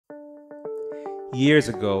Years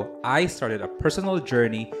ago, I started a personal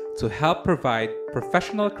journey to help provide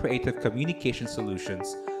professional creative communication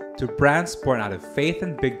solutions to brands born out of faith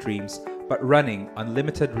and big dreams but running on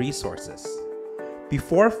limited resources.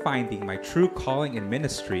 Before finding my true calling in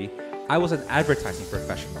ministry, I was an advertising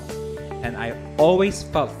professional, and I always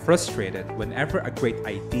felt frustrated whenever a great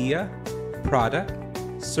idea, product,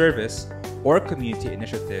 service, or community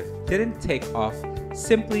initiative didn't take off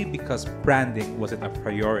simply because branding wasn't a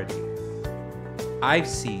priority. I've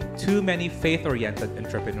seen too many faith-oriented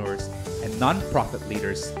entrepreneurs and nonprofit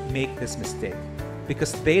leaders make this mistake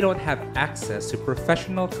because they don't have access to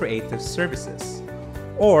professional creative services,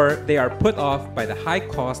 or they are put off by the high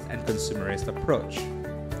cost and consumerist approach.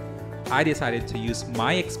 I decided to use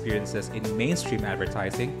my experiences in mainstream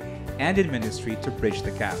advertising and in ministry to bridge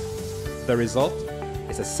the gap. The result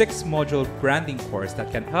is a 6-module branding course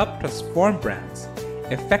that can help transform brands,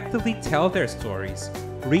 effectively tell their stories,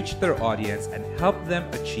 reach their audience, and help them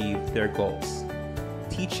achieve their goals.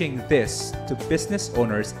 Teaching this to business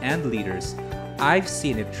owners and leaders, I've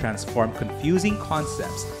seen it transform confusing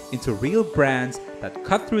concepts into real brands that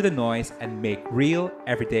cut through the noise and make real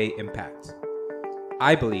everyday impact.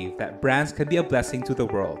 I believe that brands can be a blessing to the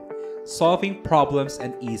world, solving problems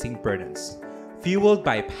and easing burdens, fueled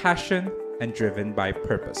by passion and driven by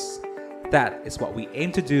purpose. That is what we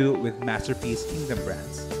aim to do with Masterpiece Kingdom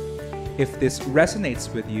Brands. If this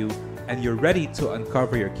resonates with you and you're ready to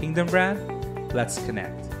uncover your Kingdom brand, let's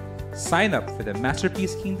connect. Sign up for the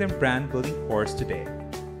Masterpiece Kingdom Brand Building course today.